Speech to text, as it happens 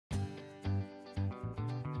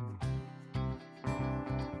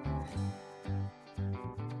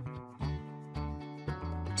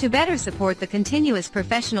To better support the continuous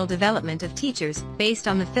professional development of teachers based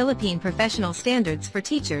on the Philippine Professional Standards for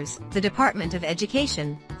Teachers, the Department of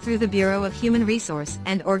Education, through the Bureau of Human Resource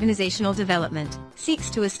and Organizational Development, seeks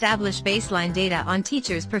to establish baseline data on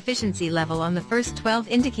teachers' proficiency level on the first 12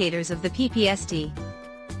 indicators of the PPST.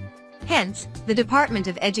 Hence, the Department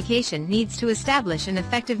of Education needs to establish an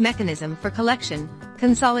effective mechanism for collection,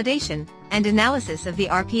 consolidation, and analysis of the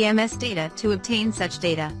RPMS data to obtain such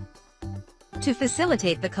data. To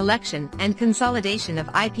facilitate the collection and consolidation of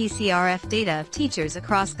IPCRF data of teachers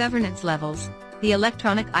across governance levels, the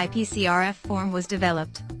electronic IPCRF form was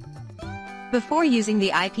developed. Before using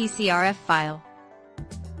the IPCRF file.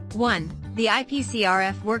 1. The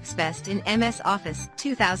IPCRF works best in MS Office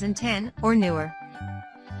 2010 or newer.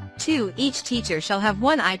 2. Each teacher shall have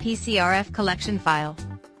one IPCRF collection file.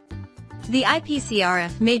 The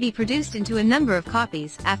IPCRF may be produced into a number of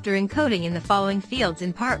copies after encoding in the following fields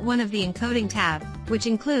in Part 1 of the Encoding tab, which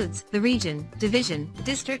includes the region, division,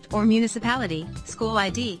 district or municipality, school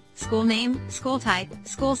ID, school name, school type,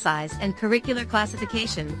 school size and curricular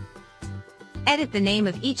classification. Edit the name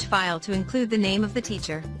of each file to include the name of the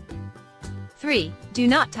teacher. 3. Do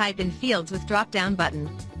not type in fields with drop-down button.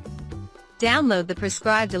 Download the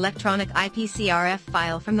prescribed electronic IPCRF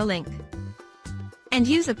file from the link. And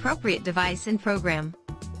use appropriate device and program.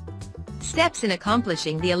 Steps in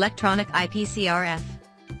accomplishing the electronic IPCRF.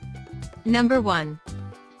 Number 1.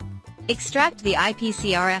 Extract the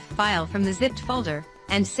IPCRF file from the zipped folder,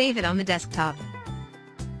 and save it on the desktop.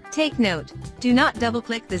 Take note, do not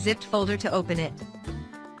double-click the zipped folder to open it.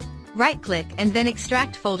 Right-click and then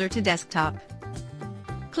extract folder to desktop.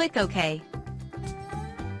 Click OK.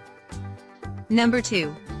 Number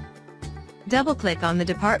 2. Double-click on the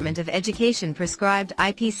Department of Education prescribed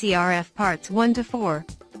IPCRF Parts 1 to 4,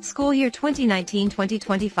 School Year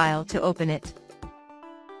 2019-2020 file to open it.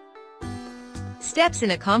 Steps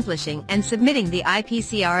in accomplishing and submitting the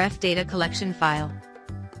IPCRF data collection file.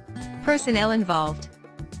 Personnel involved.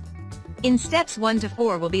 In steps 1 to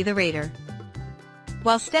 4 will be the rater,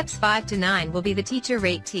 while steps 5 to 9 will be the teacher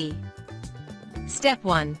rate T. Step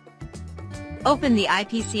 1. Open the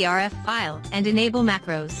IPCRF file and enable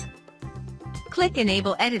macros. Click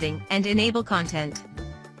Enable Editing and Enable Content.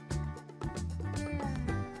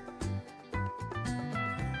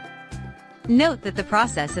 Note that the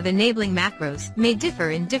process of enabling macros may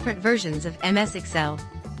differ in different versions of MS Excel.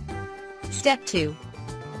 Step 2.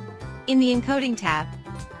 In the Encoding tab,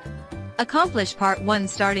 accomplish Part 1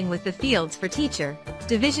 starting with the fields for teacher,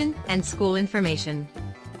 division, and school information.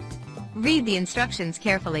 Read the instructions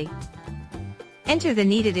carefully. Enter the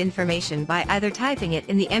needed information by either typing it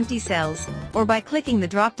in the empty cells, or by clicking the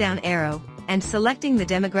drop-down arrow, and selecting the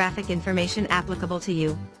demographic information applicable to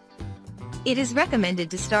you. It is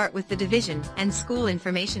recommended to start with the division and school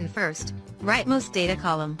information first, rightmost data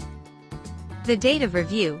column. The date of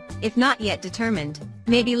review, if not yet determined,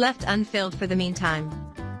 may be left unfilled for the meantime.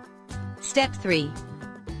 Step 3.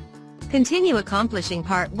 Continue accomplishing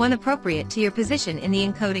Part 1 appropriate to your position in the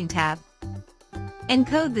Encoding tab.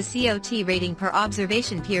 Encode the COT rating per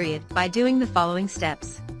observation period by doing the following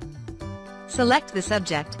steps. Select the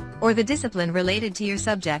subject, or the discipline related to your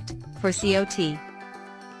subject, for COT.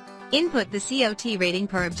 Input the COT rating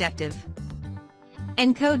per objective.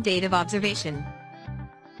 Encode date of observation.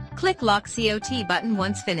 Click Lock COT button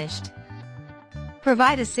once finished.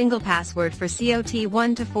 Provide a single password for COT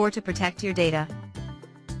 1 to 4 to protect your data.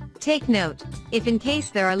 Take note, if in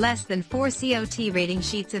case there are less than 4 COT rating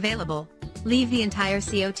sheets available, leave the entire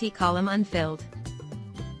COT column unfilled.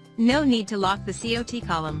 No need to lock the COT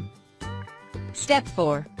column. Step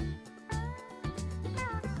 4.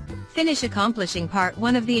 Finish accomplishing Part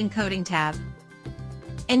 1 of the Encoding tab.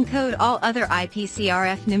 Encode all other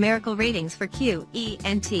IPCRF numerical ratings for Q, E,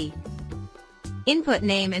 and T. Input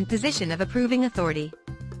name and position of approving authority.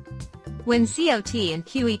 When COT and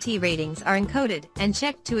QET ratings are encoded and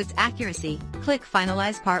checked to its accuracy, click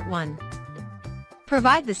Finalize Part 1.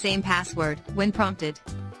 Provide the same password when prompted.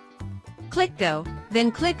 Click Go, then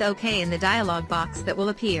click OK in the dialog box that will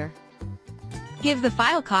appear. Give the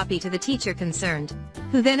file copy to the teacher concerned,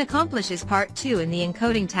 who then accomplishes Part 2 in the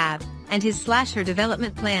Encoding tab, and his/her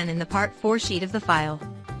development plan in the Part 4 sheet of the file.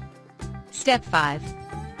 Step 5.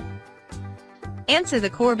 Answer the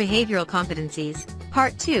core behavioral competencies,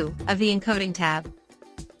 Part 2, of the Encoding tab.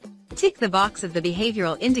 Tick the box of the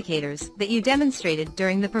behavioral indicators that you demonstrated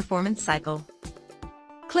during the performance cycle.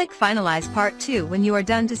 Click Finalize Part 2 when you are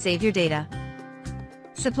done to save your data.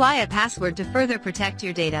 Supply a password to further protect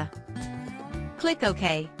your data. Click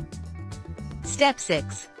OK. Step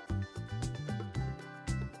 6.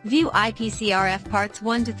 View IPCRF Parts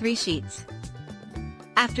 1 to 3 sheets.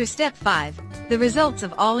 After Step 5, The results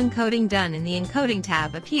of all encoding done in the Encoding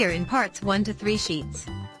tab appear in Parts 1 to 3 sheets.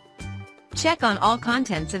 Check on all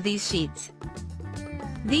contents of these sheets.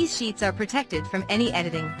 These sheets are protected from any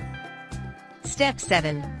editing. Step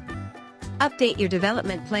 7. Update your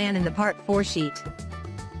development plan in the Part 4 sheet.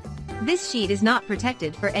 This sheet is not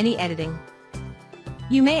protected for any editing.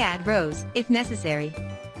 You may add rows, if necessary.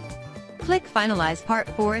 Click Finalize Part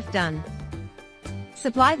 4 if done.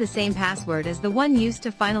 Supply the same password as the one used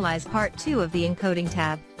to finalize Part 2 of the Encoding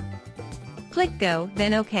tab. Click Go,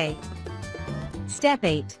 then OK. Step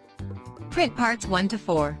 8. Print Parts 1 to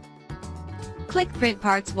 4. Click Print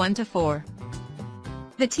Parts 1 to 4.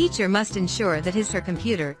 The teacher must ensure that his/her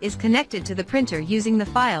computer is connected to the printer using the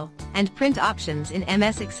File and Print options in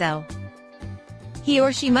MS Excel. He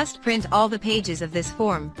or she must print all the pages of this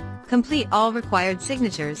form, complete all required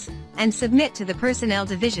signatures, and submit to the Personnel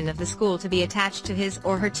Division of the school to be attached to his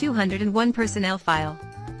or her 201 personnel file.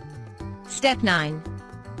 Step 9.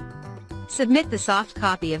 Submit the soft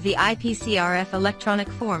copy of the IPCRF electronic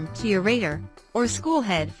form to your rater or school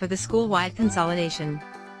head for the school-wide consolidation.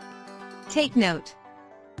 Take note.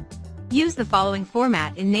 Use the following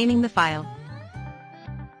format in naming the file.